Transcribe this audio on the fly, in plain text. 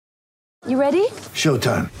You ready?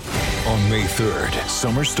 Showtime. On May 3rd,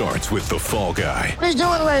 summer starts with The Fall Guy. Let's do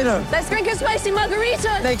it later. Let's drink a spicy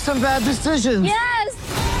margarita. Make some bad decisions.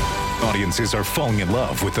 Yes. Audiences are falling in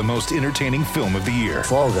love with the most entertaining film of the year.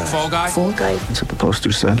 Fall Guy. Fall Guy? Fall Guy. That's what the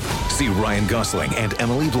poster said. See Ryan Gosling and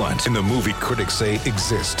Emily Blunt in the movie critics say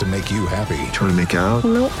exists to make you happy. Trying to make it out?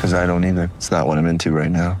 Nope. Because I don't either. It's not what I'm into right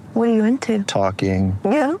now. What are you into? Talking.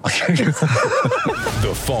 Yeah.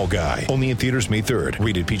 The Fall Guy. Only in theaters May 3rd.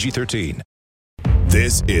 Rated PG-13.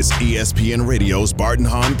 This is ESPN Radio's Bart and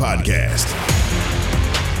Hahn Podcast.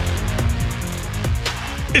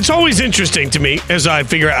 It's always interesting to me as I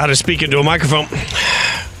figure out how to speak into a microphone.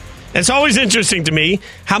 It's always interesting to me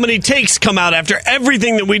how many takes come out after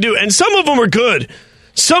everything that we do. And some of them are good.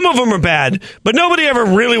 Some of them are bad. But nobody ever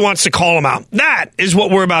really wants to call them out. That is what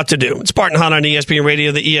we're about to do. It's Bart and Hahn on ESPN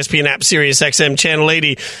Radio, the ESPN app, Sirius XM, Channel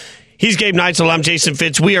 80. He's Gabe Neitzel. I'm Jason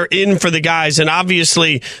Fitz. We are in for the guys, and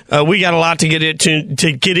obviously we got a lot to get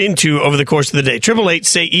into over the course of the day.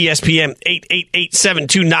 888-SAY-ESPN,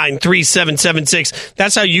 888-729-3776.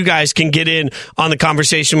 That's how you guys can get in on the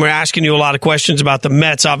conversation. We're asking you a lot of questions about the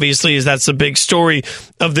Mets, obviously, as that's the big story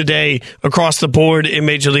of the day across the board in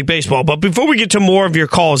Major League Baseball. But before we get to more of your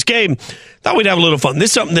calls, Gabe, thought we'd have a little fun. This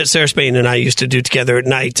is something that Sarah Spain and I used to do together at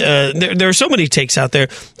night. There are so many takes out there.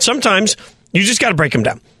 Sometimes you just got to break them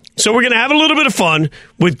down. So we're going to have a little bit of fun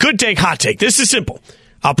with good take, hot take. This is simple.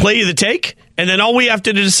 I'll play you the take, and then all we have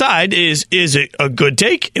to decide is it a good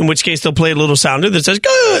take, in which case they'll play a little sounder that says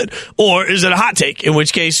good, or is it a hot take, in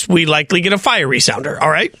which case we likely get a fiery sounder. All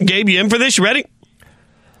right, Gabe, you in for this? You ready?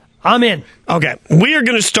 I'm in. Okay, we are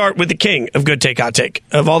going to start with the king of Good Take, Hot Take.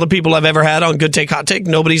 Of all the people I've ever had on Good Take, Hot Take,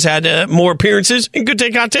 nobody's had more appearances in Good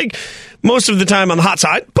Take, Hot Take. Most of the time on the hot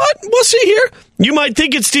side, but we'll see here. You might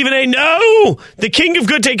think it's Stephen A. No! The king of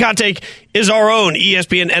Good Take, Hot Take is our own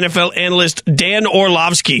ESPN NFL analyst, Dan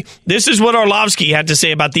Orlovsky. This is what Orlovsky had to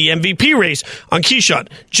say about the MVP race on Keyshawn,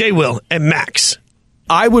 J. Will, and Max.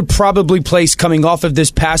 I would probably place, coming off of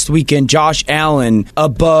this past weekend, Josh Allen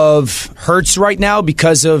above Hurts right now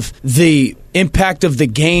because of the impact of the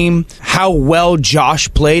game, how well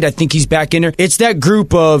Josh played. I think he's back in there. It's that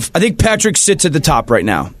group of, I think Patrick sits at the top right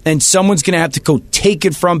now, and someone's going to have to go take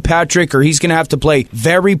it from Patrick, or he's going to have to play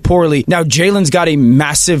very poorly. Now, Jalen's got a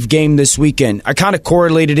massive game this weekend. I kind of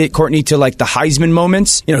correlated it, Courtney, to like the Heisman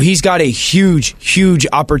moments. You know, he's got a huge, huge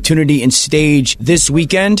opportunity and stage this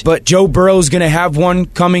weekend, but Joe Burrow's going to have one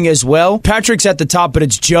coming as well. Patrick's at the top, but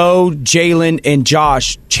it's Joe, Jalen, and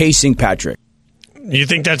Josh chasing Patrick. You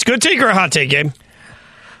think that's good take or a hot take, Gabe?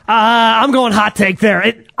 I'm going hot take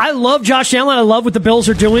there. I love Josh Allen. I love what the Bills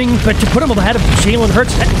are doing, but to put him ahead of Jalen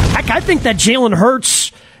Hurts, heck, I think that Jalen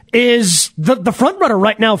Hurts is the front runner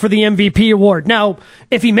right now for the MVP award. Now,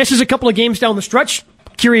 if he misses a couple of games down the stretch,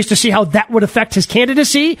 curious to see how that would affect his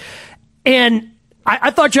candidacy. And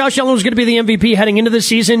I thought Josh Allen was going to be the MVP heading into the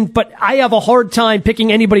season, but I have a hard time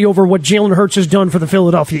picking anybody over what Jalen Hurts has done for the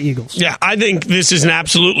Philadelphia Eagles. Yeah, I think this is an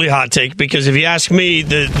absolutely hot take because if you ask me,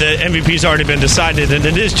 the MVP's already been decided, and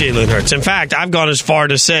it is Jalen Hurts. In fact, I've gone as far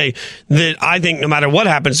to say that I think no matter what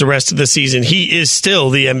happens the rest of the season, he is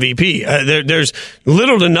still the MVP. There's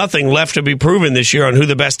little to nothing left to be proven this year on who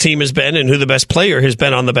the best team has been and who the best player has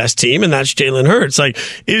been on the best team, and that's Jalen Hurts. Like,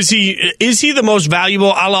 is he the most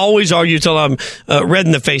valuable? I'll always argue till I'm red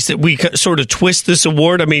in the face that we sort of twist this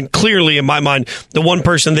award. I mean, clearly in my mind, the one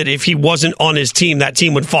person that if he wasn't on his team, that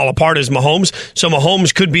team would fall apart is Mahomes. So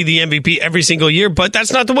Mahomes could be the MVP every single year, but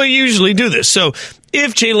that's not the way you usually do this. So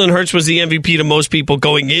if Jalen Hurts was the MVP to most people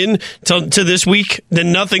going in to this week,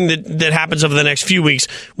 then nothing that happens over the next few weeks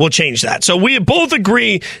will change that. So we both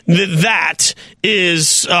agree that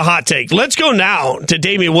is a hot take. Let's go now to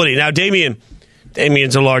Damian Woody. Now,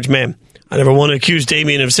 Damian's a large man. I never want to accuse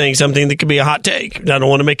Damian of saying something that could be a hot take. I don't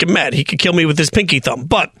want to make him mad. He could kill me with his pinky thumb.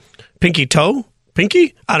 But pinky toe?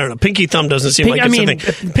 Pinky? I don't know. Pinky thumb doesn't seem like it's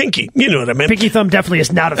a thing. Pinky. You know what I mean. Pinky thumb definitely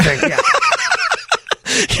is not a thing, yeah.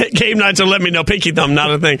 Game nights will let me know. Pinky thumb,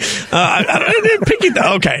 not a thing. Pinky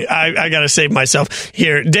thumb. Okay, I got to save myself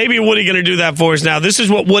here. Damian Woody going to do that for us now. This is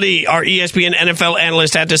what Woody, our ESPN NFL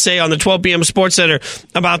analyst, had to say on the 12 p.m. Sports Center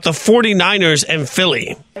about the 49ers and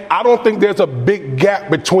Philly. I don't think there's a big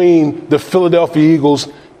gap between the Philadelphia Eagles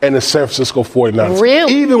and the San Francisco 49ers.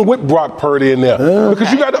 Really? Even with Brock Purdy in there. Okay.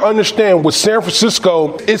 Because you got to understand, with San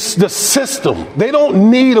Francisco, it's the system. They don't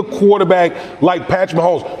need a quarterback like Patrick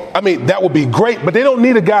Mahomes. I mean, that would be great, but they don't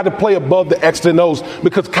need a guy to play above the X and O's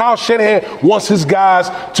because Kyle Shanahan wants his guys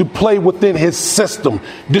to play within his system.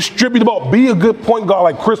 Distribute the ball. Be a good point guard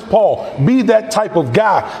like Chris Paul. Be that type of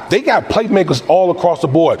guy. They got playmakers all across the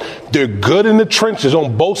board. They're good in the trenches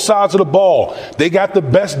on both sides of the ball. They got the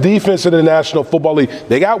best defense in the National Football League.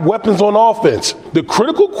 They got got weapons on offense. The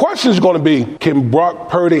critical question is going to be, can Brock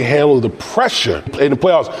Purdy handle the pressure in the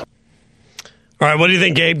playoffs? All right, what do you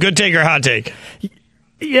think, Gabe? Good take or hot take?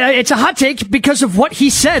 Yeah, it's a hot take because of what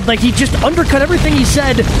he said. Like, he just undercut everything he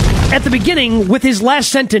said at the beginning with his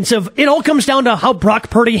last sentence of, it all comes down to how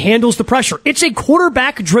Brock Purdy handles the pressure. It's a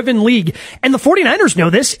quarterback-driven league, and the 49ers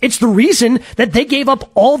know this. It's the reason that they gave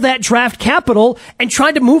up all that draft capital and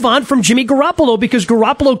tried to move on from Jimmy Garoppolo, because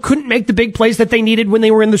Garoppolo couldn't make the big plays that they needed when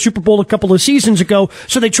they were in the Super Bowl a couple of seasons ago.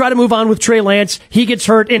 So they try to move on with Trey Lance. He gets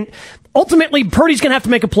hurt, and ultimately, Purdy's going to have to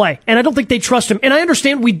make a play, and I don't think they trust him. And I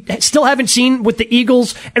understand we still haven't seen with the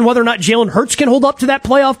Eagles and whether or not Jalen Hurts can hold up to that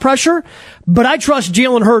playoff pressure, but I trust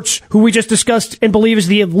Jalen Hurts, who we just discussed and believe is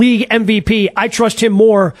the league MVP. I trust him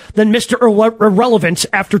more than Mr. Irrelevant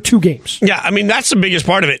after 2 games. Yeah, I mean, that's the biggest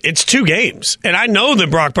part of it. It's 2 games. And I know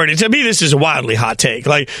that Brock Purdy, to me, this is a wildly hot take.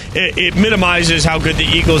 Like, it minimizes how good the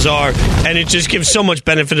Eagles are, and it just gives so much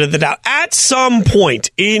benefit of the doubt. At some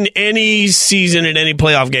point in any season, in any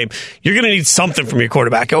playoff game, you're going to need something from your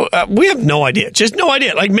quarterback. We have no idea. Just no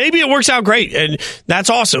idea. Like, maybe it works out great, and that's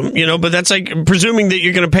awesome, but that's like presuming that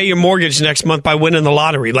you're going to pay your mortgage next month by winning the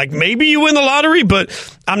lottery. Like, maybe you win the lottery, but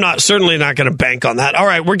I'm certainly not going to bank on that. All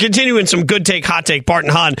right, we're continuing some good take, hot take. Bart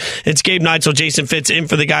and Hahn. It's Gabe Neitzel, Jason Fitz in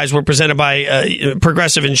for the guys. We're presented by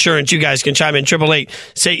Progressive Insurance. You guys can chime in 888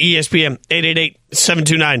 say ESPN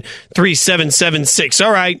 888-729-3776.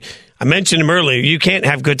 All right. I mentioned him earlier. You can't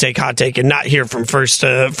have good take, hot take, and not hear from first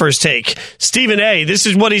take. Stephen A., this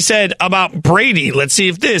is what he said about Brady. Let's see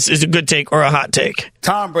if this is a good take or a hot take.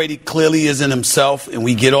 Tom Brady clearly isn't himself, and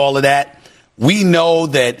we get all of that. We know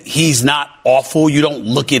that he's not awful. You don't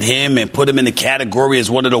look at him and put him in the category as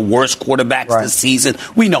one of the worst quarterbacks this season.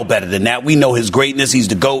 We know better than that. We know his greatness. He's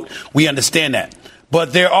the GOAT. We understand that.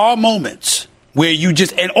 But there are moments where you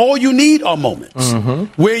just, and all you need are moments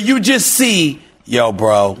where you just see, yo,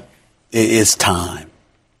 bro, it's time.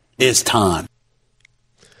 It's time.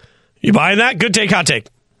 You buying that? Good take, hot take.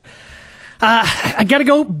 I got to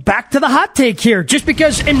go back to the hot take here, just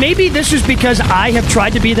because, and maybe this is because I have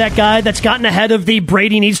tried to be that guy that's gotten ahead of the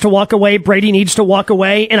Brady needs to walk away,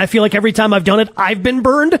 and I feel like every time I've done it, I've been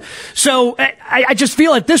burned. So I just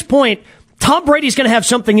feel at this point, Tom Brady's going to have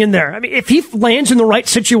something in there. I mean, if he lands in the right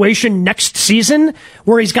situation next season,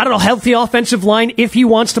 where he's got a healthy offensive line, if he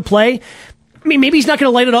wants to play, I mean, maybe he's not going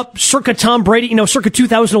to light it up circa Tom Brady, circa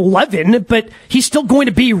 2011, but he's still going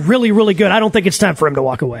to be really, really good. I don't think it's time for him to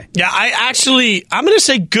walk away. Yeah, I'm going to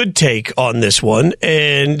say good take on this one,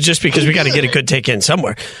 and just because we got to get a good take in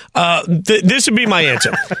somewhere. This would be my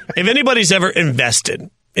answer. If anybody's ever invested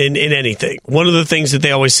in anything, one of the things that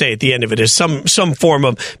they always say at the end of it is some form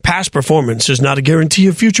of past performance is not a guarantee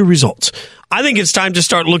of future results. I think it's time to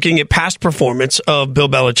start looking at past performance of Bill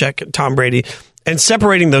Belichick and Tom Brady and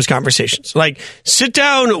separating those conversations. Like, sit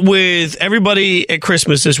down with everybody at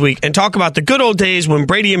Christmas this week and talk about the good old days when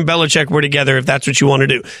Brady and Belichick were together, if that's what you want to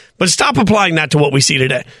do. But stop applying that to what we see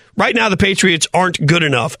today. Right now, the Patriots aren't good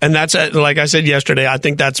enough. And that's, like I said yesterday, I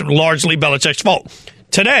think that's largely Belichick's fault.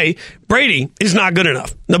 Today, Brady is not good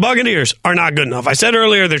enough. The Buccaneers are not good enough. I said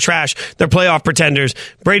earlier they're trash. They're playoff pretenders.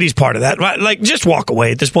 Brady's part of that. Like, just walk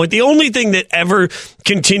away at this point. The only thing that ever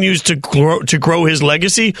continues to grow his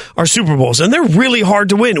legacy are Super Bowls, and they're really hard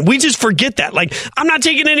to win. We just forget that. Like, I'm not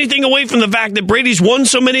taking anything away from the fact that Brady's won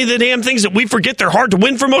so many of the damn things that we forget they're hard to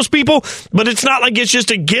win for most people, but it's not like it's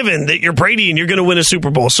just a given that you're Brady and you're going to win a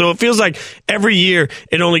Super Bowl. So it feels like every year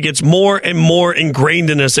it only gets more and more ingrained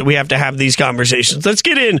in us that we have to have these conversations. Let's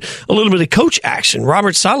get in a little bit of coach action.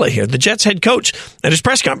 Robert Saleh here, the Jets head coach, at his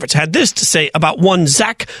press conference had this to say about one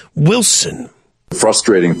Zach Wilson. The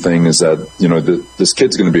frustrating thing is that, this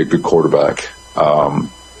kid's going to be a good quarterback. The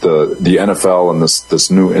NFL and this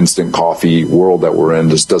new instant coffee world that we're in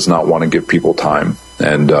just does not want to give people time.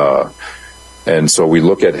 And so we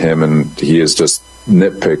look at him, and he is just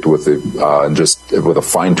nitpicked with a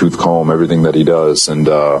fine-tooth comb, everything that he does. And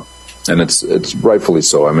it's rightfully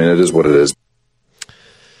so. I mean, it is what it is.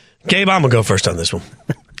 Gabe, I'm going to go first on this one.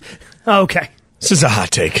 Okay. This is a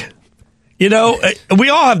hot take. We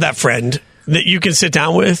all have that friend that you can sit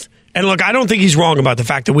down with. And look, I don't think he's wrong about the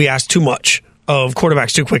fact that we ask too much of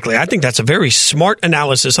quarterbacks too quickly. I think that's a very smart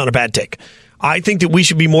analysis on a bad take. I think that we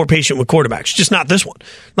should be more patient with quarterbacks, just not this one.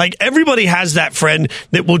 Like, everybody has that friend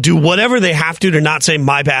that will do whatever they have to not say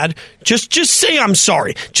my bad. Just say I'm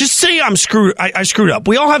sorry. Just say I screwed up.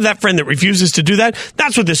 We all have that friend that refuses to do that.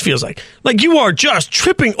 That's what this feels like. Like, you are just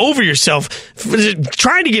tripping over yourself,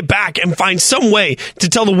 trying to get back and find some way to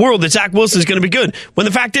tell the world that Zach Wilson is going to be good. When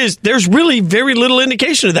the fact is, there's really very little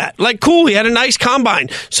indication of that. Like, cool, he had a nice combine.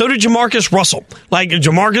 So did Jamarcus Russell. Like,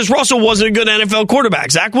 Jamarcus Russell wasn't a good NFL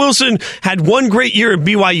quarterback. Zach Wilson had one great year at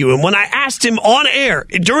BYU. And when I asked him on air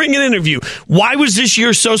during an interview, why was this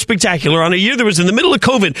year so spectacular on a year that was in the middle of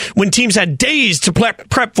COVID when teams had days to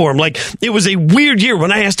prep for him? Like, it was a weird year.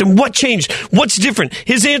 When I asked him what changed, what's different,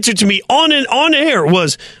 his answer to me on air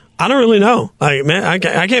was, I don't really know. I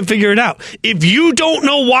can't figure it out. If you don't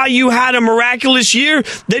know why you had a miraculous year,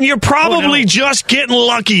 then you're probably just getting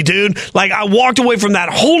lucky, dude. Like, I walked away from that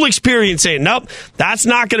whole experience saying, nope, that's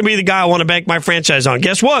not going to be the guy I want to bank my franchise on.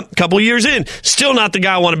 Guess what? A couple of years in, still not the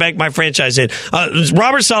guy I want to bank my franchise in.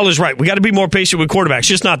 Robert Saleh is right. We got to be more patient with quarterbacks.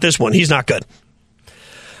 Just not this one. He's not good.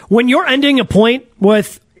 When you're ending a point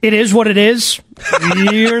with it is what it is,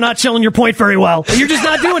 you're not selling your point very well. You're just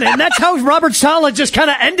not doing it. And that's how Robert Saleh just kind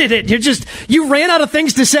of ended it. You ran out of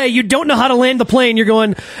things to say. You don't know how to land the plane. You're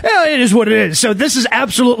going, it is what it is. So this is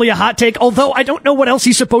absolutely a hot take, although I don't know what else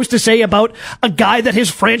he's supposed to say about a guy that his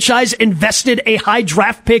franchise invested a high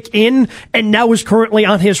draft pick in and now is currently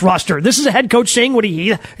on his roster. This is a head coach saying what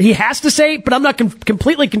he has to say, but I'm not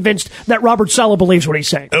completely convinced that Robert Saleh believes what he's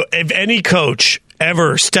saying. If any coach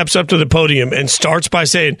ever steps up to the podium and starts by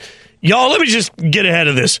saying, y'all, let me just get ahead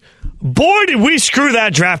of this. Boy, did we screw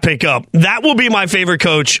that draft pick up. That will be my favorite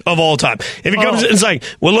coach of all time. If it comes, it's like,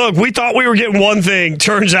 well, look, we thought we were getting one thing.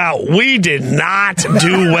 Turns out we did not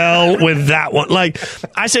do well with that one. Like,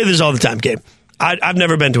 I say this all the time, Gabe. I've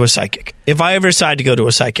never been to a psychic. If I ever decide to go to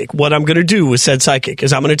a psychic, what I'm going to do with said psychic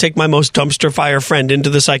is I'm going to take my most dumpster fire friend into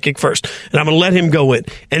the psychic first, and I'm going to let him go in.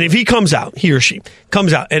 And if he comes out, he or she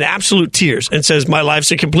comes out in absolute tears and says, my life's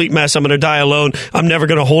a complete mess, I'm going to die alone, I'm never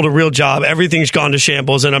going to hold a real job, everything's gone to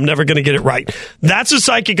shambles, and I'm never going to get it right. That's a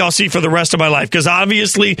psychic I'll see for the rest of my life, because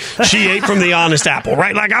obviously she ate from the honest apple,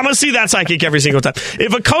 right? Like, I'm going to see that psychic every single time.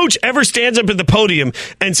 If a coach ever stands up at the podium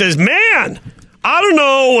and says, man, I don't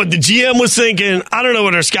know what the GM was thinking. I don't know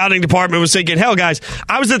what our scouting department was thinking. Hell, guys,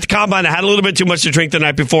 I was at the combine. I had a little bit too much to drink the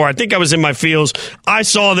night before. I think I was in my feels. I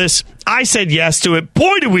saw this. I said yes to it.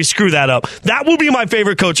 Boy, did we screw that up. That will be my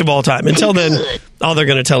favorite coach of all time. Until then, all they're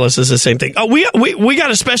going to tell us is the same thing. Oh, we got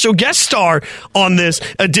a special guest star on this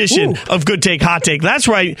edition of Good Take, Hot Take. That's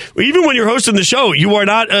right. Even when you're hosting the show, you're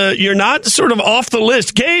not sort of off the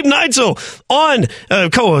list. Gabe Neitzel,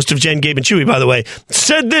 co-host of Jen, Gabe, and Chewy, by the way,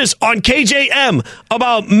 said this on KJM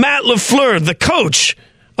about Matt LaFleur, the coach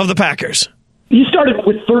of the Packers. You started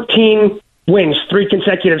with 13 wins, 3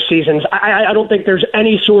 consecutive seasons. I don't think there's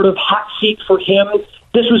any sort of hot seat for him.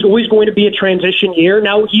 This was always going to be a transition year.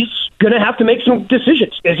 Now he's going to have to make some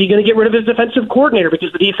decisions. Is he going to get rid of his defensive coordinator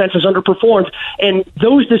because the defense has underperformed? And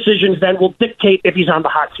those decisions then will dictate if he's on the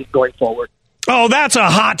hot seat going forward. Oh, that's a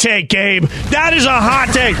hot take, Gabe. That is a hot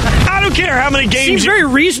take. I don't care how many games. Seems very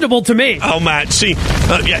reasonable to me. Oh, Matt. See,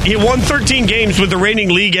 he won 13 games with the reigning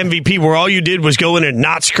league MVP where all you did was go in and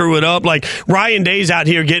not screw it up. Like, Ryan Day's out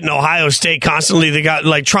here getting Ohio State constantly. They got,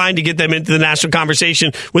 like, trying to get them into the national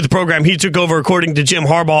conversation with the program he took over, according to Jim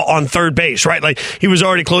Harbaugh, on third base, right? Like, he was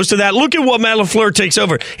already close to that. Look at what Matt LaFleur takes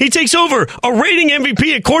over. He takes over a reigning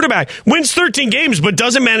MVP at quarterback, wins 13 games, but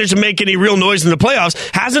doesn't manage to make any real noise in the playoffs,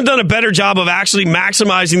 hasn't done a better job of actually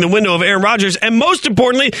maximizing the window of Aaron Rodgers, and most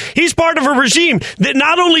importantly, he's part of a regime that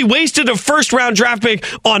not only wasted a first-round draft pick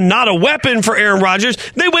on not a weapon for Aaron Rodgers,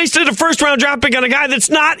 they wasted a first-round draft pick on a guy that's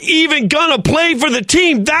not even gonna play for the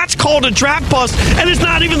team. That's called a draft bust, and it's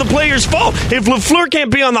not even the player's fault. If LaFleur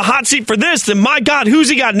can't be on the hot seat for this, then my God, who's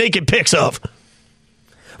he got naked pics of?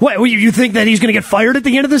 What, you think that he's going to get fired at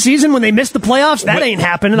the end of the season when they miss the playoffs? That ain't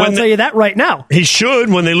happening, I'll tell you that right now. He should.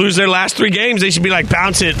 When they lose their last 3 games, they should be like,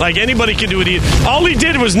 bounce it. Like, anybody can do it. All he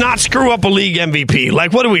did was not screw up a league MVP.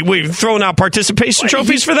 Like, what are we throwing out participation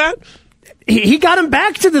trophies for that? He got him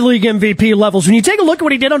back to the league MVP levels. When you take a look at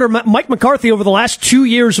what he did under Mike McCarthy over the last 2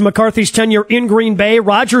 years of McCarthy's tenure in Green Bay,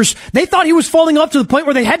 Rodgers, they thought he was falling off to the point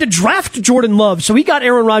where they had to draft Jordan Love. So he got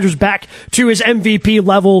Aaron Rodgers back to his MVP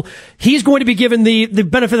level. He's going to be given the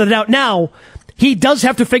benefit of the doubt now. He does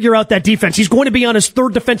have to figure out that defense. He's going to be on his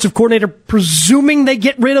 3rd defensive coordinator, presuming they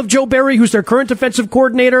get rid of Joe Barry, who's their current defensive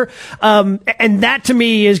coordinator. And that, to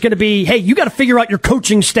me, is going to be, hey, you got to figure out your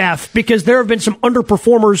coaching staff, because there have been some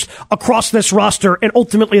underperformers across this roster, and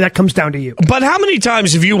ultimately that comes down to you. But how many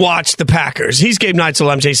times have you watched the Packers? He's Gabe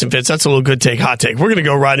Neitzel, I'm Jason Fitz. That's a little good take, hot take. We're going to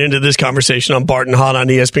go right into this conversation on Bart and Hahn on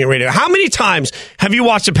ESPN Radio. How many times have you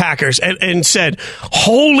watched the Packers and said,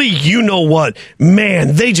 holy you know what,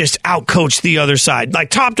 man, they just outcoached the other other side, like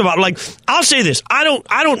top to bottom. Like, I'll say this: I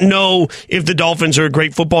don't know if the Dolphins are a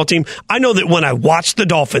great football team. I know that when I watch the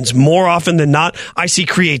Dolphins, more often than not, I see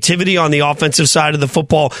creativity on the offensive side of the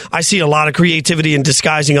football. I see a lot of creativity and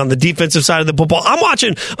disguising on the defensive side of the football. I'm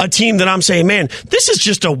watching a team that I'm saying, man, this is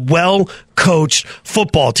just a well-coached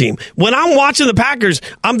football team. When I'm watching the Packers,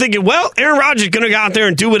 I'm thinking, well, Aaron Rodgers is going to go out there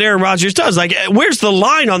and do what Aaron Rodgers does. Like, where's the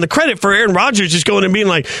line on the credit for Aaron Rodgers just going and being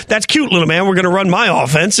like, that's cute, little man, we're going to run my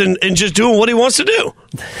offense and just doing what he wants to do?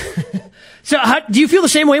 So do you feel the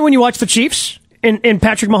same way when you watch the Chiefs and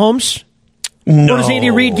Patrick Mahomes? No. Or does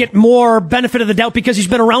Andy Reid get more benefit of the doubt because he's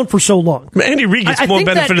been around for so long? Andy Reid gets more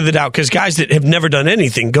benefit of the doubt because guys that have never done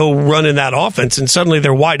anything go run in that offense and suddenly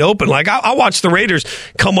they're wide open. Like, I watch the Raiders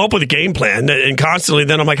come up with a game plan and constantly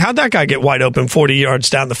then I'm like, how'd that guy get wide open 40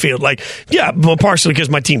 yards down the field? Like, yeah, well, partially because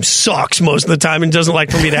my team sucks most of the time and doesn't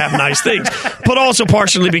like for me to have nice things, but also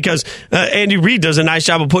partially because Andy Reid does a nice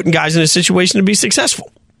job of putting guys in a situation to be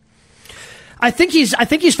successful. I think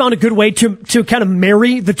he's found a good way to kind of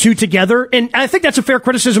marry the two together, and I think that's a fair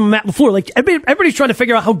criticism of Matt LaFleur. Like, everybody's trying to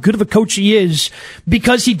figure out how good of a coach he is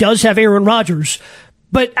because he does have Aaron Rodgers.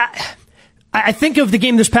 But I think of the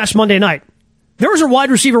game this past Monday night. There was a wide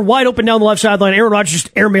receiver wide open down the left sideline. Aaron Rodgers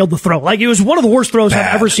just airmailed the throw. Like, it was one of the worst throws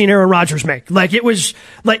I've ever seen Aaron Rodgers make. Like, it was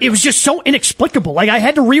just so inexplicable. Like, I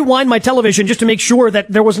had to rewind my television just to make sure that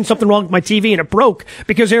there wasn't something wrong with my TV and it broke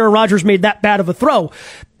because Aaron Rodgers made that bad of a throw.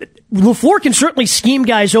 LaFleur can certainly scheme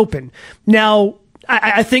guys open. Now,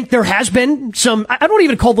 I think there has been some, I don't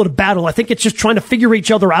even call it a battle. I think it's just trying to figure each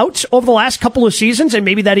other out over the last couple of seasons, and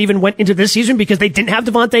maybe that even went into this season because they didn't have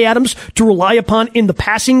Davante Adams to rely upon in the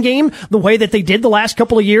passing game the way that they did the last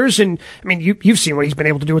couple of years. And I mean, you've seen what he's been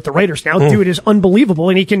able to do with the Raiders now. Dude is unbelievable,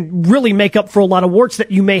 and he can really make up for a lot of warts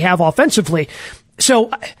that you may have offensively. So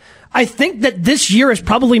I think that this year has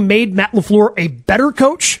probably made Matt LaFleur a better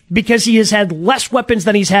coach because he has had less weapons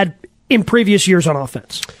than he's had in previous years on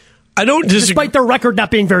offense. I don't disagree. Despite their record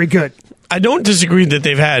not being very good. I don't disagree that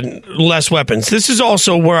they've had less weapons. This is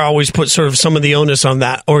also where I always put sort of some of the onus on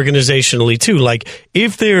that organizationally, too. Like,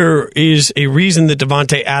 if there is a reason that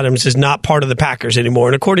Davante Adams is not part of the Packers anymore,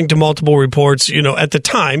 and according to multiple reports, at the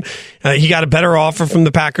time, he got a better offer from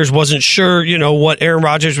the Packers, wasn't sure, what Aaron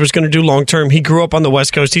Rodgers was going to do long term. He grew up on the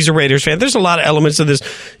West Coast. He's a Raiders fan. There's a lot of elements of this.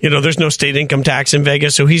 There's no state income tax in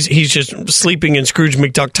Vegas, so he's just sleeping in Scrooge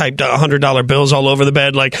McDuck type $100 bills all over the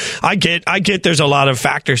bed. Like, I get there's a lot of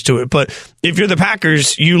factors to it, but if you're the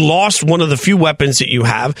Packers, you lost one of the few weapons that you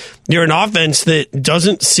have. You're an offense that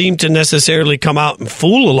doesn't seem to necessarily come out and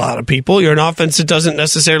fool a lot of people. You're an offense that doesn't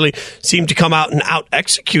necessarily seem to come out and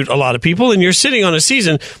out-execute a lot of people. And you're sitting on a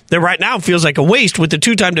season that right now feels like a waste with the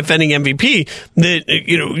two-time defending MVP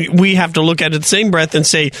that, we have to look at the same breath and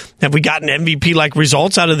say, have we gotten MVP-like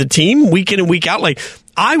results out of the team week in and week out? Like,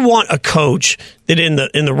 I want a coach that in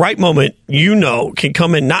the right moment, can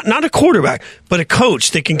come in, not a quarterback, but a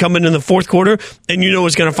coach that can come in the fourth quarter and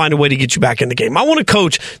is going to find a way to get you back in the game. I want a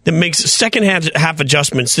coach that makes second half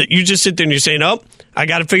adjustments that you just sit there and you're saying, oh, I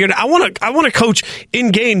got to figure it out. I want a coach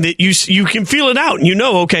in game that you can feel it out and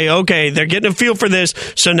okay, they're getting a feel for this,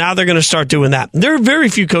 so now they're going to start doing that. There are very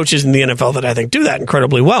few coaches in the NFL that I think do that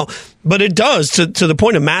incredibly well, but it does to the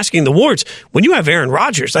point of masking the warts when you have Aaron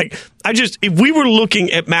Rodgers. Like, if we were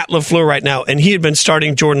looking at Matt LaFleur right now and he had been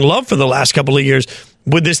starting Jordan Love for the last couple of years,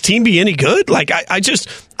 would this team be any good? Like, I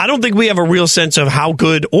don't think we have a real sense of how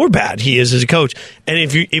good or bad he is as a coach. And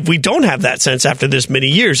if we don't have that sense after this many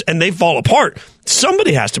years and they fall apart,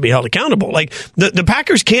 somebody has to be held accountable. Like, the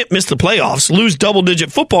Packers can't miss the playoffs, lose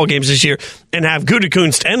double-digit football games this year, and have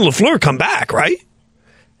Gutekunst and LaFleur come back, right?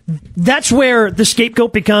 That's where the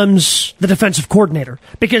scapegoat becomes the defensive coordinator.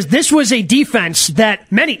 Because this was a defense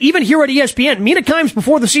that many, even here at ESPN, Mina Kimes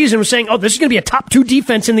before the season was saying, this is going to be a top 2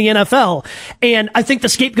 defense in the NFL. And I think the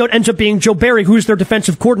scapegoat ends up being Joe Barry, who's their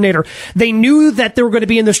defensive coordinator. They knew that they were going to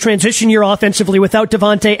be in this transition year offensively without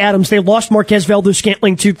Davante Adams. They lost Marquez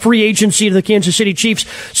Valdes-Scantling to free agency to the Kansas City Chiefs.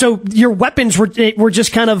 So your weapons were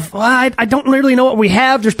just kind of, I don't really know what we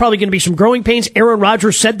have. There's probably going to be some growing pains. Aaron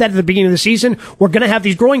Rodgers said that at the beginning of the season. We're going to have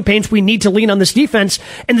these growing pains. We need to lean on this defense,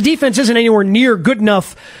 and the defense isn't anywhere near good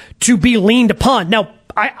enough to be leaned upon. Now,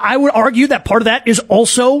 I would argue that part of that is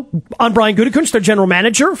also on Brian Gutekunst, their general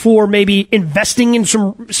manager, for maybe investing in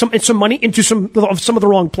some money into some of the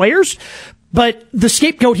wrong players. But the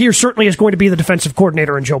scapegoat here certainly is going to be the defensive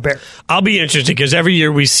coordinator in Joe Barry. I'll be interested because every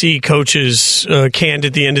year we see coaches canned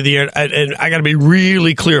at the end of the year, and I got to be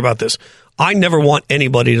really clear about this. I never want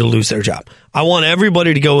anybody to lose their job. I want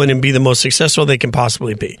everybody to go in and be the most successful they can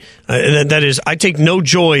possibly be. That is, I take no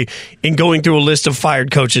joy in going through a list of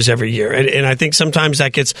fired coaches every year. And I think sometimes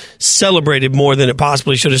that gets celebrated more than it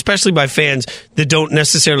possibly should, especially by fans that don't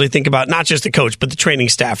necessarily think about not just the coach, but the training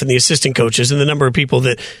staff and the assistant coaches and the number of people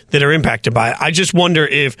that are impacted by it. I just wonder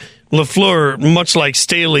if LaFleur, much like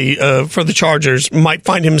Staley for the Chargers, might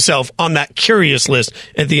find himself on that curious list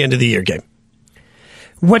at the end of the year game.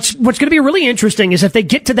 What's going to be really interesting is if they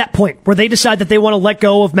get to that point where they decide that they want to let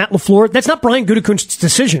go of Matt LaFleur. That's not Brian Gutekunst's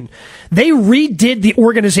decision. They redid the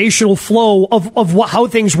organizational flow of how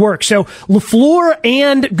things work. So LaFleur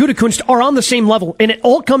and Gutekunst are on the same level, and it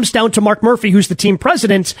all comes down to Mark Murphy, who's the team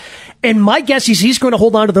president. And my guess is he's going to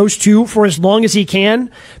hold on to those two for as long as he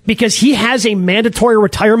can, because he has a mandatory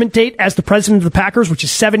retirement date as the president of the Packers, which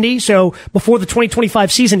is 70. So before the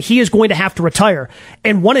 2025 season, he is going to have to retire.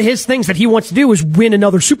 And one of his things that he wants to do is win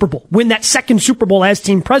another Super Bowl, win that second Super Bowl as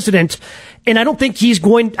team president. And I don't think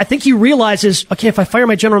I think he realizes, okay, if I fire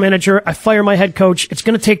my general manager, I fire my head coach, it's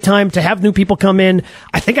going to take time to have new people come in.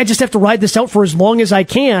 I think I just have to ride this out for as long as I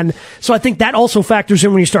can. So I think that also factors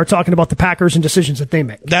in when you start talking about the Packers and decisions that they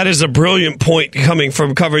make. That is a brilliant point coming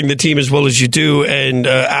from covering the team as well as you do, and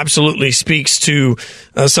absolutely speaks to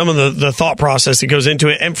some of the thought process that goes into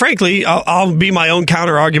it. And frankly, I'll be my own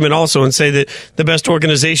counter argument also and say that the best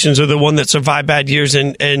organizations are the one that survive bad years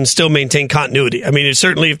and still maintain continuity. I mean, it's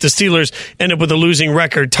certainly if the Steelers end up with a losing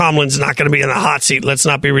record, Tomlin's not going to be in the hot seat. Let's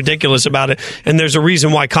not be ridiculous about it. And there's a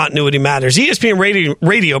reason why continuity matters. ESPN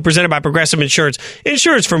Radio presented by Progressive Insurance.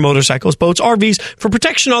 Insurance for motorcycles, boats, RVs, for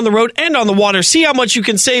protection on the road and on the water. See how much you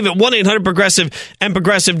can save at 1-800-PROGRESSIVE and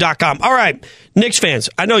Progressive.com. All right, Knicks fans,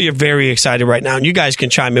 I know you're very excited right now, and you guys can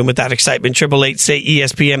chime in with that excitement.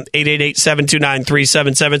 888-SAY-ESPN,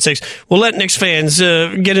 888-729-3776. We'll let Knicks fans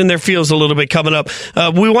get in their feels a little bit coming up.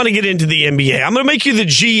 We want to get into the NBA. I'm going to make you the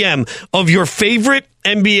GM of your favorite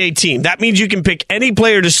NBA team. That means you can pick any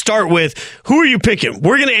player to start with. Who are you picking?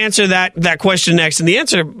 We're going to answer that question next, and the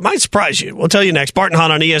answer might surprise you. We'll tell you next. Bart and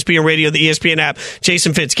Hahn on ESPN Radio, the ESPN app.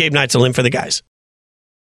 Jason Fitz, Gabe Neitzel in for the guys.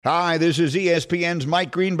 Hi, this is ESPN's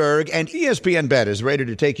Mike Greenberg, and ESPN Bet is ready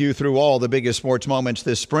to take you through all the biggest sports moments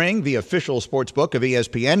this spring. The official sports book of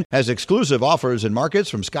ESPN has exclusive offers and markets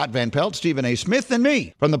from Scott Van Pelt, Stephen A. Smith, and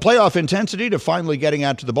me. From the playoff intensity to finally getting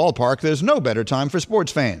out to the ballpark, there's no better time for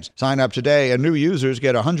sports fans. Sign up today, and new users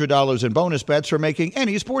get $100 in bonus bets for making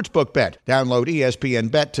any sportsbook bet. Download ESPN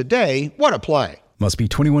Bet today. What a play. Must be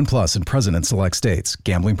 21 plus and present in select states.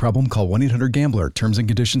 Gambling problem? Call 1-800-GAMBLER. Terms and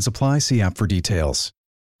conditions apply. See app for details.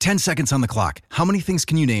 10 seconds on the clock. How many things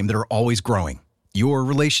can you name that are always growing? Your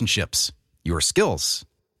relationships, your skills,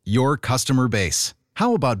 your customer base.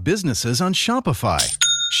 How about businesses on Shopify?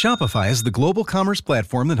 Shopify is the global commerce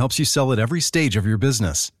platform that helps you sell at every stage of your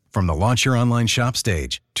business. From the launch your online shop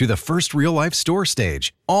stage, to the first real-life store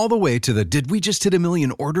stage, all the way to the did we just hit a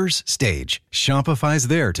million orders stage. Shopify's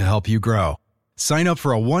there to help you grow. Sign up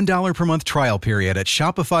for a $1 per month trial period at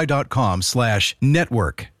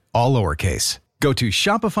shopify.com/network, all lowercase. Go to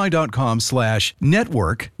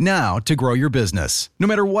shopify.com/network now to grow your business, no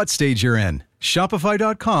matter what stage you're in.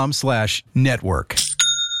 Shopify.com/network.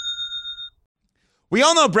 We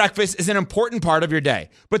all know breakfast is an important part of your day,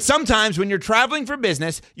 but sometimes when you're traveling for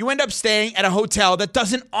business, you end up staying at a hotel that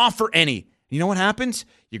doesn't offer any. You know what happens?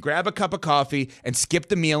 You grab a cup of coffee and skip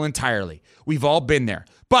the meal entirely. We've all been there.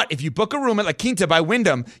 But if you book a room at La Quinta by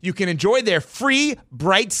Wyndham, you can enjoy their free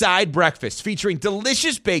Bright Side breakfast featuring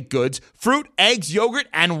delicious baked goods, fruit, eggs, yogurt,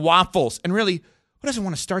 and waffles. And really, who doesn't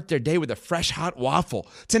want to start their day with a fresh, hot waffle?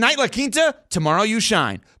 Tonight, La Quinta, tomorrow you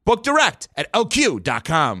shine. Book direct at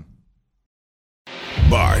LQ.com.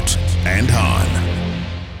 Bart and Hahn.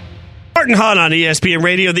 Bart and Hahn on ESPN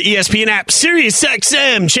Radio, the ESPN app, Sirius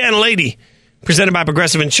XM, Channel 80, presented by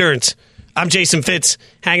Progressive Insurance. I'm Jason Fitz,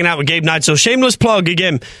 hanging out with Gabe Neitzel. Shameless plug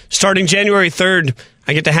again, starting January 3rd,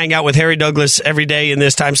 I get to hang out with Harry Douglas every day in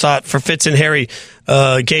this time slot for Fitz and Harry.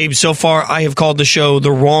 Gabe, so far I have called the show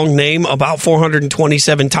the wrong name about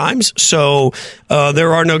 427 times, so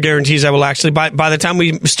there are no guarantees I will actually. By the time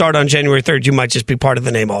we start on January 3rd, you might just be part of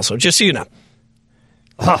the name also, just so you know.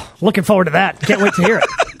 Oh, looking forward to that. Can't wait to hear it.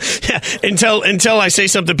 Yeah, until I say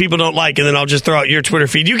something people don't like, and then I'll just throw out your Twitter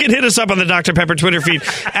feed. You can hit us up on the Dr. Pepper Twitter feed,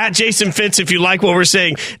 at Jason Fitz if you like what we're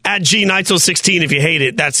saying, at GNeitzel16 if you hate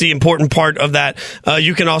it. That's the important part of that.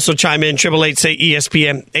 You can also chime in,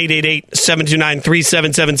 888-SAY-ESPN,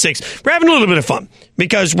 888-729-3776. We're having a little bit of fun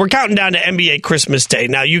because we're counting down to NBA Christmas Day.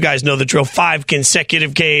 Now, you guys know the drill. 5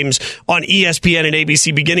 consecutive games on ESPN and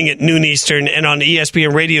ABC beginning at noon Eastern, and on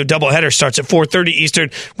ESPN Radio, doubleheader starts at 4:30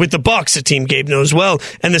 Eastern with the Bucks, a team Gabe knows well,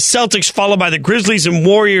 and the Celtics Celtics, followed by the Grizzlies and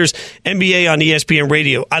Warriors, NBA on ESPN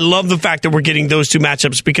Radio. I love the fact that we're getting those two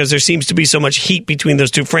matchups because there seems to be so much heat between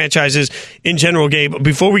those two franchises in general, Gabe.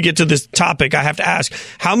 Before we get to this topic, I have to ask,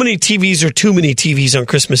 how many TVs are too many TVs on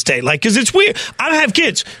Christmas Day? Like, because it's weird. I don't have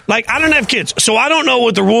kids. So I don't know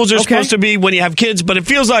what the rules are supposed to be when you have kids, but it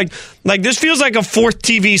feels like this feels like a fourth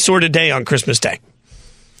TV sort of day on Christmas Day.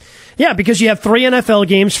 Yeah, because you have 3 NFL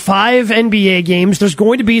games, 5 NBA games. There's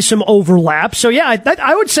going to be some overlap. So, yeah,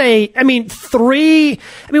 I would say, 3.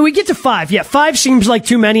 We get to 5. Yeah, 5 seems like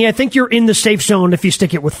too many. I think you're in the safe zone if you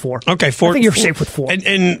stick it with 4. Okay, 4. I think you're safe with 4.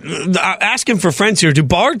 And asking for friends here,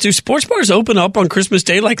 do sports bars open up on Christmas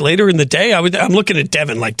Day, like later in the day? I'm looking at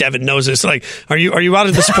Devin, like Devin knows this. Like, are you out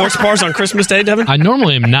of the sports bars on Christmas Day, Devin? I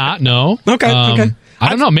normally am not, no. Okay.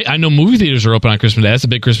 I don't know. I know movie theaters are open on Christmas Day. That's a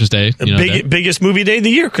big Christmas day. Biggest movie day of the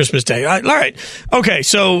year, Christmas Day. All right. Okay,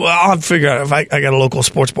 so I'll figure out if I got a local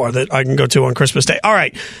sports bar that I can go to on Christmas Day. All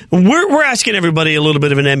right. We're asking everybody a little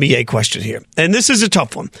bit of an NBA question here. And this is a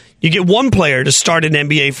tough one. You get one player to start an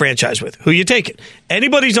NBA franchise with. Who you taking?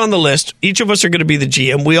 Anybody's on the list. Each of us are going to be the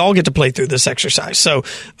GM. We all get to play through this exercise. So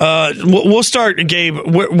we'll start, Gabe,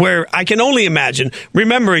 where I can only imagine,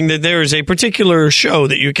 remembering that there is a particular show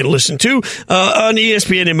that you can listen to on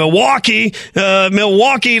ESPN in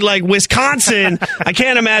Milwaukee, like Wisconsin. I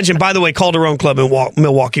can't imagine. By the way, Calderon Club in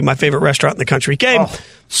Milwaukee, my favorite restaurant in the country. Gabe,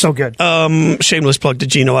 so good. Shameless plug to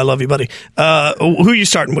Gino. I love you, buddy. Who are you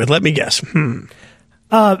starting with? Let me guess.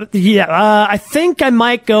 I think I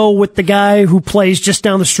might go with the guy who plays just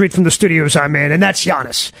down the street from the studios I'm in, and that's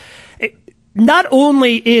Giannis. Not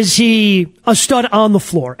only is he a stud on the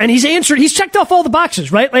floor, and he's checked off all the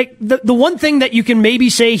boxes, right? Like the one thing that you can maybe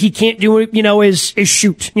say he can't do, is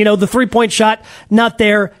shoot. The 3-point shot, not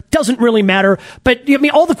there, doesn't really matter. But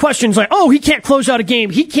all the questions like, he can't close out a game.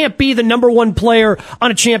 He can't be the number 1 player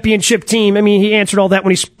on a championship team. He answered all that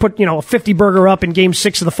when he put, a 50 burger up in game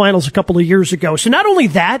 6 of the finals a couple of years ago. So not only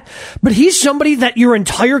that, but he's somebody that your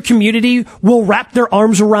entire community will wrap their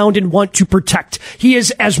arms around and want to protect. He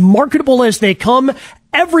is as marketable as they come.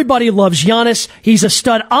 Everybody loves Giannis. He's a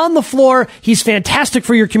stud on the floor. He's fantastic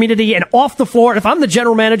for your community and off the floor. If I'm the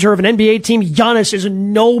general manager of an NBA team, Giannis is a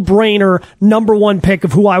no-brainer number 1 pick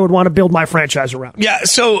of who I would want to build my franchise around. Yeah,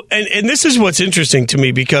 so, and this is what's interesting to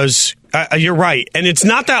me because you're right. And it's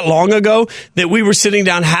not that long ago that we were sitting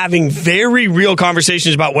down having very real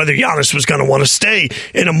conversations about whether Giannis was going to want to stay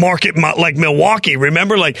in a market like Milwaukee.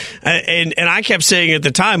 Remember? And I kept saying at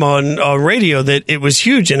the time on radio that it was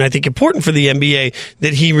huge and I think important for the NBA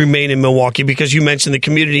that he remain in Milwaukee because you mentioned the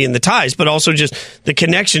community and the ties, but also just the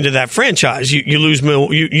connection to that franchise. You lose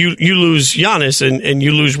you lose Giannis and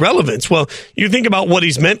you lose relevance. Well, you think about what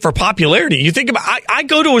he's meant for popularity. You think about I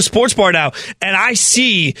go to a sports bar now and I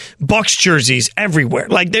see Bucks jerseys everywhere.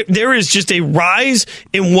 Like there is just a rise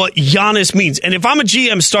in what Giannis means. And if I'm a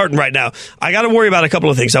GM starting right now, I got to worry about a couple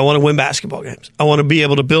of things. I want to win basketball games. I want to be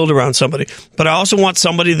able to build around somebody, but I also want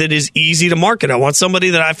somebody that is easy to market. I want somebody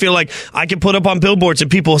that I feel like I can put up on billboards and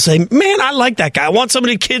people will say, man, I like that guy. I want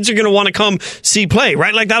somebody kids are going to want to come see play,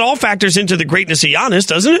 right? Like that all factors into the greatness of Giannis,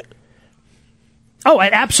 doesn't it? Oh,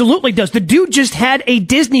 it absolutely does. The dude just had a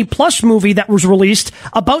Disney Plus movie that was released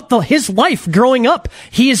about his life growing up.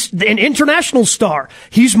 He is an international star.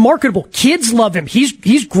 He's marketable. Kids love him.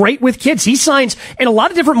 He's great with kids. He signs in a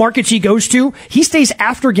lot of different markets he goes to. He stays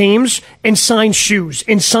after games and signs shoes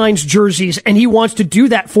and signs jerseys, and he wants to do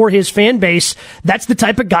that for his fan base. That's the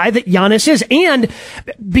type of guy that Giannis is. And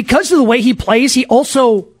because of the way he plays, he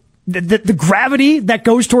also... The gravity that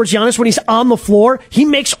goes towards Giannis when he's on the floor, he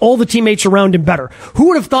makes all the teammates around him better. Who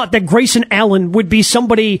would have thought that Grayson Allen would be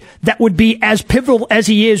somebody that would be as pivotal as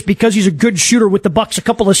he is because he's a good shooter with the Bucks a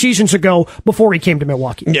couple of seasons ago before he came to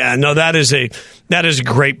Milwaukee? Yeah, no, that is a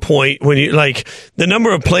great point. When you like the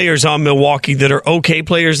number of players on Milwaukee that are okay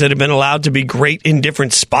players that have been allowed to be great in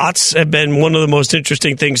different spots have been one of the most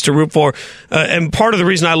interesting things to root for. And part of the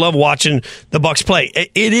reason I love watching the Bucks play.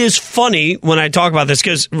 It is funny when I talk about this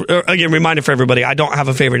because. Again, reminder for everybody, I don't have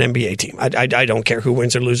a favorite NBA team. I don't care who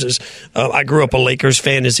wins or loses. I grew up a Lakers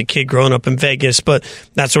fan as a kid growing up in Vegas, but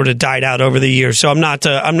that sort of died out over the years. So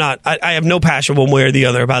I have no passion one way or the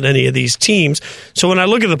other about any of these teams. So when I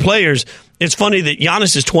look at the players, it's funny that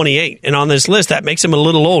Giannis is 28, and on this list, that makes him a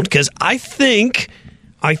little old because I think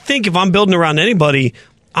if I'm building around anybody,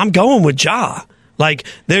 I'm going with Ja. Like,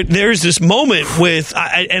 there's this moment with,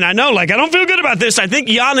 and I know, like, I don't feel good about this. I think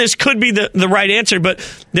Giannis could be the right answer, but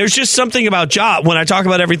there's just something about Ja. When I talk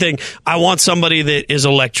about everything, I want somebody that is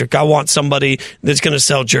electric. I want somebody that's going to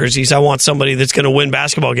sell jerseys. I want somebody that's going to win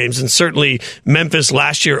basketball games. And certainly Memphis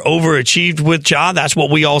last year overachieved with Ja. That's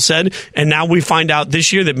what we all said. And now we find out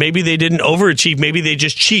this year that maybe they didn't overachieve. Maybe they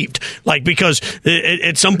just cheaped. Like, because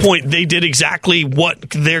at some point they did exactly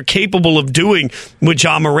what they're capable of doing with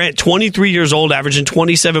Ja Morant. 23 years old, averaging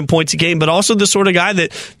 27 points a game, but also the sort of guy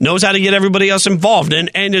that knows how to get everybody else involved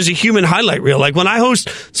and is a human highlight reel. Like, when I host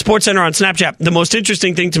SportsCenter on Snapchat, the most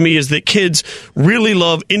interesting thing to me is that kids really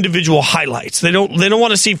love individual highlights. They don't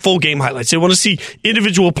want to see full game highlights. They want to see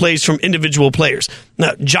individual plays from individual players.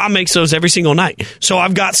 Now, Ja makes those every single night. So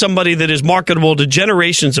I've got somebody that is marketable to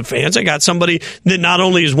generations of fans. I got somebody that not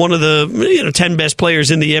only is one of the 10 best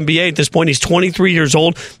players in the NBA at this point, he's 23 years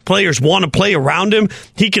old. Players want to play around him.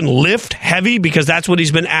 He can lift heavy because that's what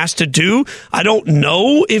he's been asked to do. I don't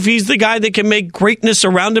know if he's the guy that can make greatness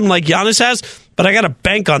around him like Giannis has, but I got to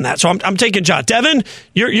bank on that. So I'm taking Ja. Devin,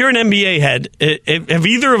 you're an NBA head. Have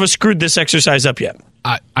either of us screwed this exercise up yet?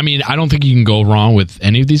 I mean, I don't think you can go wrong with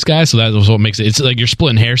any of these guys, so that's what makes it. It's like you're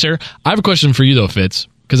splitting hairs here. I have a question for you, though, Fitz,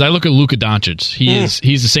 because I look at Luka Doncic. He's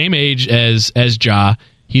the same age as Ja.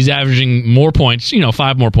 He's averaging more points,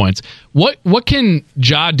 5 more points. What can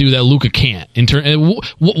Ja do that Luka can't?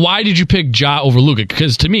 Why did you pick Ja over Luka?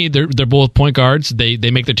 Because to me, they're both point guards. They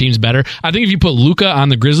make their teams better. I think if you put Luka on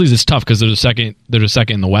the Grizzlies, it's tough because they're the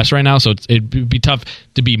second in the West right now. So it'd be tough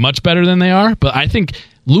to be much better than they are. But I think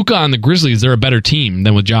Luka on the Grizzlies, they're a better team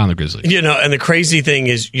than with Ja on the Grizzlies. And the crazy thing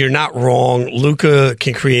is, you're not wrong. Luka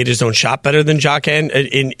can create his own shot better than Ja can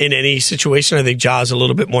in any situation. I think Ja is a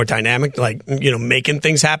little bit more dynamic, like, making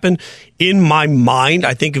things happen. In my mind,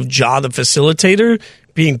 I think of Ja the facilitator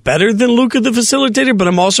being better than Luka the facilitator, but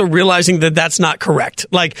I'm also realizing that that's not correct.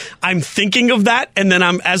 Like, I'm thinking of that, and then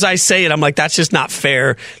as I say it, I'm like, that's just not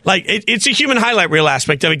fair. Like, it's a human highlight reel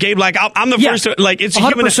aspect of it. Gabe, like, I'm the first to, like, it's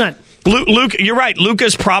 100%. Luke, you're right.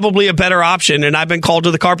 Luka's probably a better option, and I've been called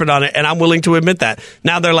to the carpet on it, and I'm willing to admit that.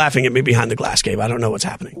 Now they're laughing at me behind the glass, Gabe. I don't know what's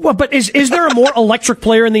happening. Well, but is there a more electric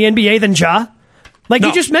player in the NBA than Ja? Like,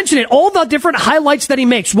 you just mentioned it, all the different highlights that he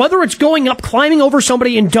makes, whether it's going up, climbing over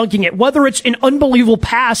somebody and dunking it, whether it's an unbelievable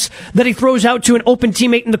pass that he throws out to an open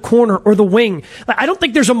teammate in the corner or the wing. I don't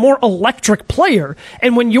think there's a more electric player.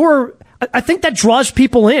 And I think that draws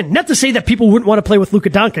people in. Not to say that people wouldn't want to play with Luka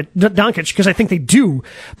Doncic, because I think they do.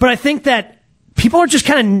 But I think that people are just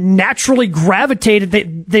kind of naturally gravitated.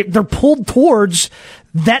 They're pulled towards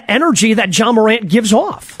that energy that Ja Morant gives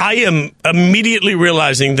off. I am immediately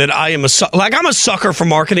realizing that I am I'm a sucker for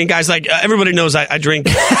marketing, guys. Like, everybody knows I drink,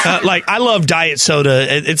 like, I love diet soda.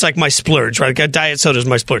 It's like my splurge, right? Diet soda is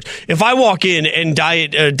my splurge. If I walk in and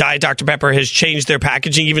Diet Dr. Pepper has changed their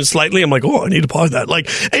packaging even slightly, I'm like, oh, I need to buy that. Like,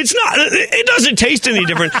 it doesn't taste any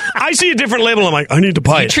different. I see a different label, I'm like, I need to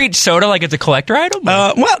buy it. You treat soda like it's a collector item?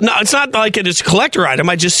 Well, no, it's not like it's a collector item.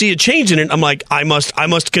 I just see a change in it. I'm like, I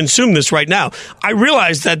must consume this right now. I realize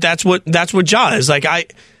that's what Ja is. Like,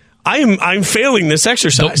 I'm failing this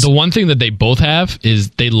exercise. The one thing that they both have is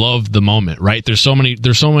they love the moment, right? There's so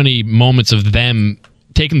many moments of them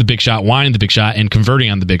taking the big shot, wanting the big shot, and converting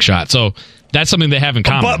on the big shot. So that's something they have in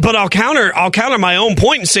common. But I'll counter my own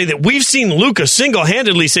point and say that we've seen Luka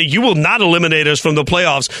single-handedly say, you will not eliminate us from the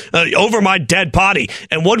playoffs over my dead body.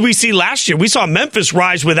 And what did we see last year? We saw Memphis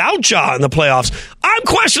rise without Ja in the playoffs. I'm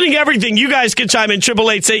questioning everything. You guys can chime in.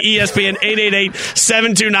 888 say ESPN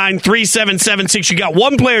 888-729-3776. You got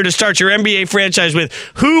one player to start your NBA franchise with.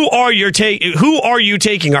 Who are you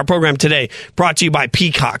taking? Our program today brought to you by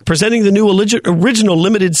Peacock, presenting the new original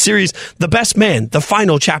limited series, The Best Man, the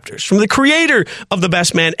final chapters, from the creator of The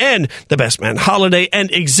Best Man and The Best Man Holiday and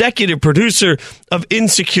executive producer of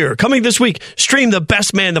Insecure. Coming this week, stream The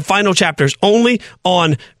Best Man, the final chapters, only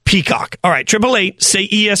on Peacock. All right, 888 say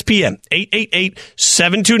ESPN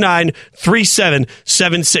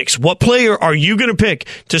 888-729-3776. What player are you going to pick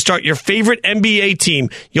to start your favorite NBA team?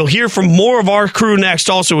 You'll hear from more of our crew next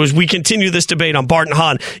also as we continue this debate on Bart and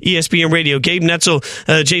Hahn, ESPN Radio. Gabe Netzel,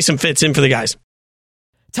 Jason Fitz in for the guys.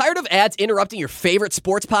 Tired of ads interrupting your favorite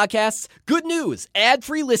sports podcasts? Good news!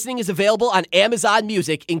 Ad-free listening is available on Amazon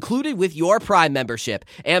Music, included with your Prime membership.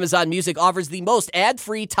 Amazon Music offers the most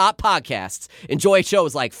ad-free top podcasts. Enjoy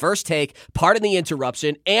shows like First Take, Pardon the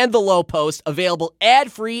Interruption, and The Low Post, available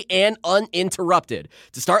ad-free and uninterrupted.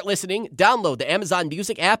 To start listening, download the Amazon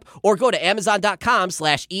Music app or go to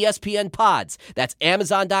amazon.com/ESPN Pods. That's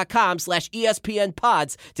amazon.com/ESPN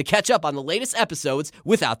Pods to catch up on the latest episodes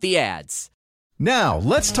without the ads. Now,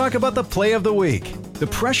 let's talk about the play of the week. The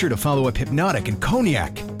pressure to follow up Hypnotic and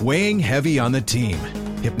Cognac, weighing heavy on the team.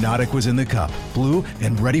 Hypnotic was in the cup, blue,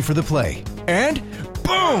 and ready for the play. And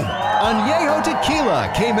boom! Añejo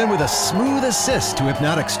Tequila came in with a smooth assist to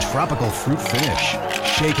Hypnotic's tropical fruit finish.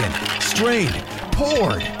 Shaken, strained,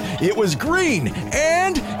 poured. It was green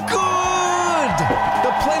and good! The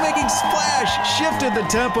playmaking splash shifted the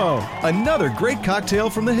tempo. Another great cocktail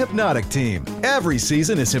from the Hypnotic team. Every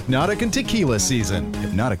season is Hypnotic and Tequila season.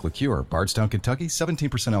 Hypnotic Liqueur, Bardstown, Kentucky,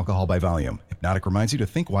 17% alcohol by volume. Hypnotic reminds you to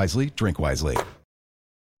think wisely, drink wisely.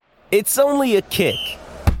 It's only a kick,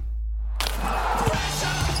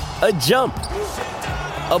 a jump,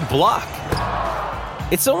 a block.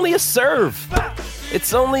 It's only a serve.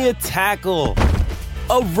 It's only a tackle,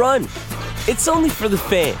 a run. It's only for the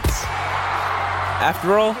fans.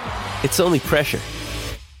 After all, it's only pressure.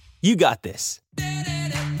 You got this.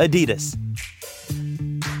 Adidas.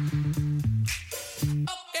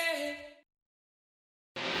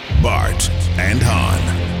 Bart and Hahn.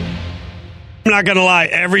 I'm not going to lie.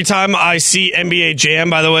 Every time I see NBA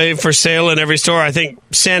Jam, by the way, for sale in every store, I think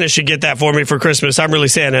Santa should get that for me for Christmas. I'm really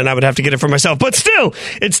Santa, and I would have to get it for myself. But still,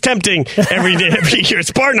 it's tempting every day, every year.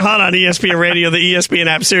 It's Bart and Hahn on ESPN Radio, the ESPN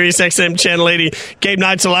app, Sirius XM, Channel 80. Gabe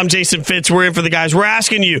Neitzel, I'm Jason Fitz. We're in for the guys. We're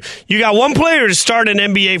asking you, you got one player to start an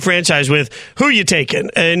NBA franchise with. Who you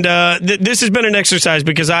taking? And this has been an exercise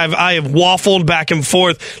because I have waffled back and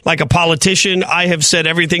forth like a politician. I have said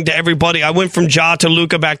everything to everybody. I went from Ja to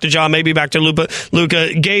Luka, back to Ja, maybe back to Luka.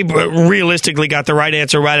 Gabe realistically got the right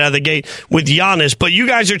answer right out of the gate with Giannis, but you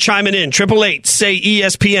guys are chiming in. 888 say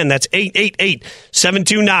ESPN. That's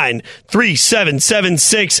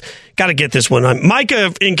 888-729-3776. Got to get this one on.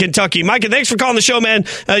 Micah in Kentucky. Micah, thanks for calling the show, man.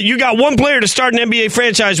 You got one player to start an NBA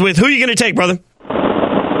franchise with. Who are you going to take, brother?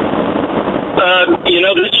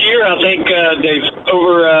 This year I think they've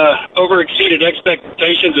over exceeded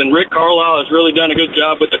expectations, and Rick Carlisle has really done a good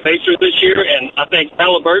job with the Pacers this year. And I think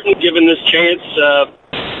Halliburton, given this chance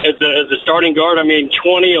as the starting guard,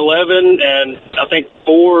 20-11, and I think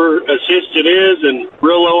 4 assists it is, and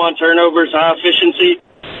real low on turnovers, high efficiency.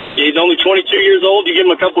 He's only 22 years old. You give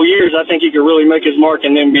him a couple years, I think he could really make his mark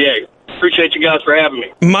in the NBA. Appreciate you guys for having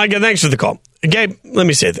me. Micah, thanks for the call. Gabe, let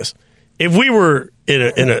me say this. If we were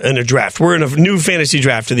in a draft, we're in a new fantasy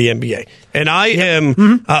draft of the NBA, and I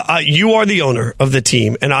am, you are the owner of the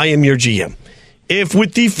team, and I am your GM. If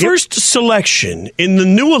with the first selection in the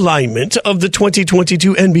new alignment of the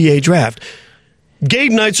 2022 NBA draft,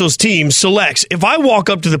 Gabe Neitzel's team selects, if I walk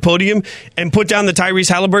up to the podium and put down the Tyrese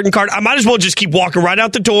Halliburton card, I might as well just keep walking right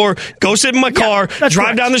out the door, go sit in my car,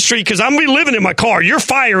 drive down the street, because I'm going to be living in my car. You're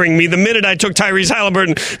firing me the minute I took Tyrese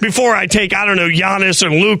Halliburton before I take, Giannis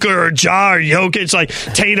or Luka or Ja or Jokic, like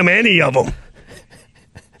Tatum, any of them.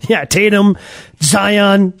 Yeah, Tatum,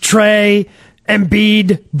 Zion, Trey,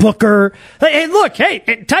 Embiid, Booker. Hey, look,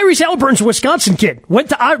 Tyrese Halliburton's a Wisconsin kid. Went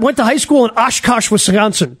to high school in Oshkosh,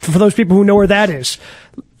 Wisconsin, for those people who know where that is.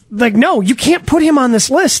 Like, no, you can't put him on this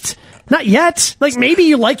list. Not yet. Like, maybe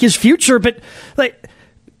you like his future, but, like,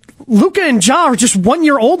 Luka and Ja are just 1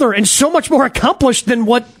 year older and so much more accomplished than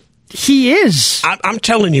what he is. I'm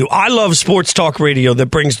telling you, I love sports talk radio that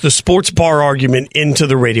brings the sports bar argument into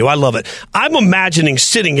the radio. I love it. I'm imagining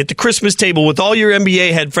sitting at the Christmas table with all your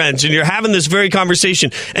NBA head friends, and you're having this very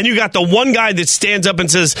conversation, and you got the one guy that stands up and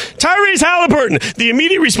says, Tyrese Halliburton. The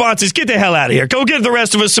immediate response is, get the hell out of here. Go give the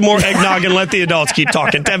rest of us some more eggnog and let the adults keep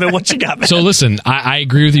talking. Devin, what you got, man? So listen, I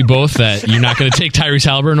agree with you both that you're not going to take Tyrese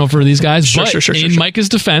Halliburton over these guys. Sure. In Micah's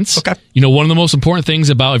defense, one of the most important things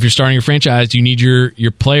about if you're starting your franchise, you need your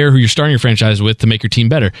player who you're starting your franchise with to make your team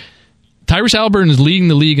better. Tyrese Halliburton is leading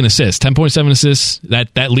the league in assists, 10.7 assists.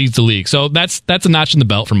 That leads the league. So that's a notch in the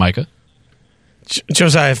belt for Micah.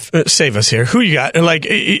 Josiah, save us here. Who you got? Like,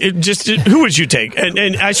 who would you take?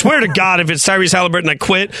 And I swear to God, if it's Tyrese Halliburton, I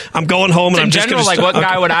quit. I'm going home, and I'm just going to. Like, what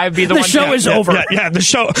guy would I be the one? The show is over. Yeah, the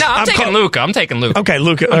show. No, I'm taking Luka. I'm taking Luka. Okay,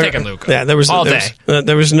 Luka. I'm taking Luka. Yeah, there was all day.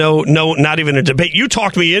 There was no, not even a debate. You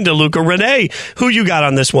talked me into Luka. Renee, who you got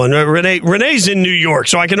on this one? Renee's in New York,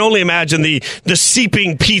 so I can only imagine the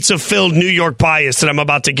seeping pizza-filled New York bias that I'm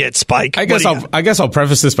about to get. Spike. I guess I'll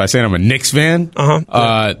preface this by saying I'm a Knicks fan.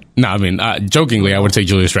 Jokingly, I would take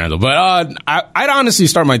Julius Randle, but I'd honestly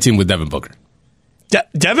start my team with Devin Booker.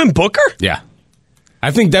 Devin Booker? Yeah.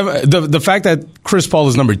 I think the fact that Chris Paul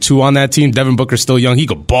is number 2 on that team, Devin Booker's still young, he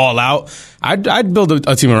could ball out. I'd build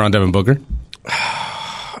a team around Devin Booker.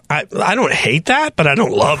 I don't hate that, but I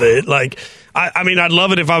don't love it. Like, I'd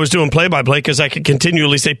love it if I was doing play-by-play because I could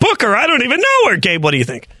continually say, Booker, I don't even know her. Gabe, what do you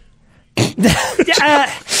think?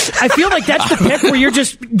 I feel like that's the pick where you're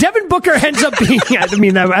just Devin Booker ends up being. I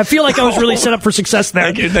mean, I feel like I was really set up for success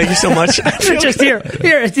there. Thank you so much. Just here,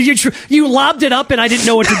 you lobbed it up, and I didn't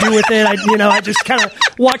know what to do with it. I just kind of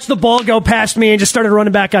watched the ball go past me and just started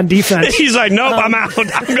running back on defense. He's like, nope, I'm out.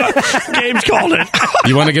 Game's called it.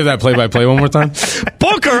 You want to give that play-by-play one more time?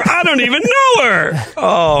 Booker, I don't even know her.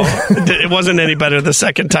 Oh, it wasn't any better the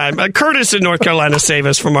second time. Curtis in North Carolina, save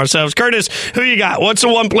us from ourselves. Curtis, who you got? What's the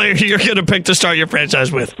one player you're going to pick to start your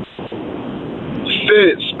franchise with?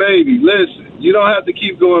 Fitz, baby, listen, you don't have to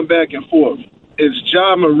keep going back and forth. It's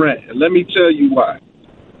Ja Morant, and let me tell you why.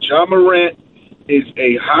 Ja Morant is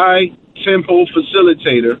a high-tempo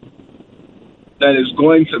facilitator that is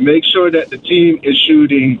going to make sure that the team is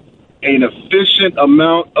shooting an efficient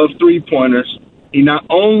amount of three-pointers. He not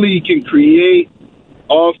only can create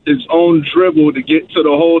off his own dribble to get to the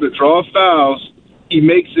hole to draw fouls, he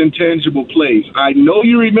makes intangible plays. I know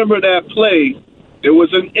you remember that play. There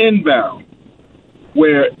was an inbound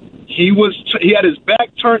where he had his back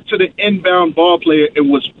turned to the inbound ball player and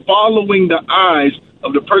was following the eyes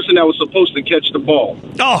of the person that was supposed to catch the ball.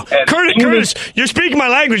 Oh, Curtis, you're speaking my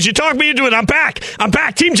language. You talked me into it. I'm back.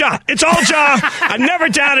 Team Ja. It's all Ja. I never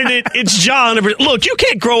doubted it. It's Ja. Look, you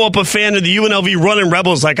can't grow up a fan of the UNLV running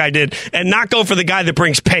Rebels like I did and not go for the guy that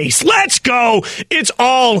brings pace. Let's go. It's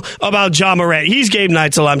all about Ja Morant. He's Gabe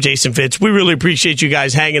Neitzel. I'm Jason Fitz. We really appreciate you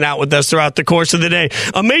guys hanging out with us throughout the course of the day.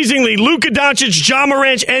 Amazingly, Luka Doncic, Ja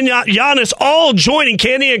Morant, and Giannis all joining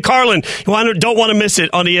Candy and Carlin. You don't want to miss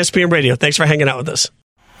it on ESPN Radio. Thanks for hanging out with us.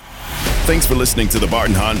 Thanks for listening to the Bart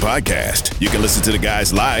and Hahn Podcast. You can listen to the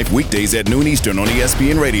guys live weekdays at noon Eastern on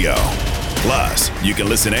ESPN Radio. Plus, you can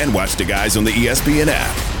listen and watch the guys on the ESPN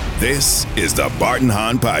app. This is the Bart and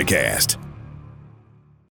Hahn Podcast.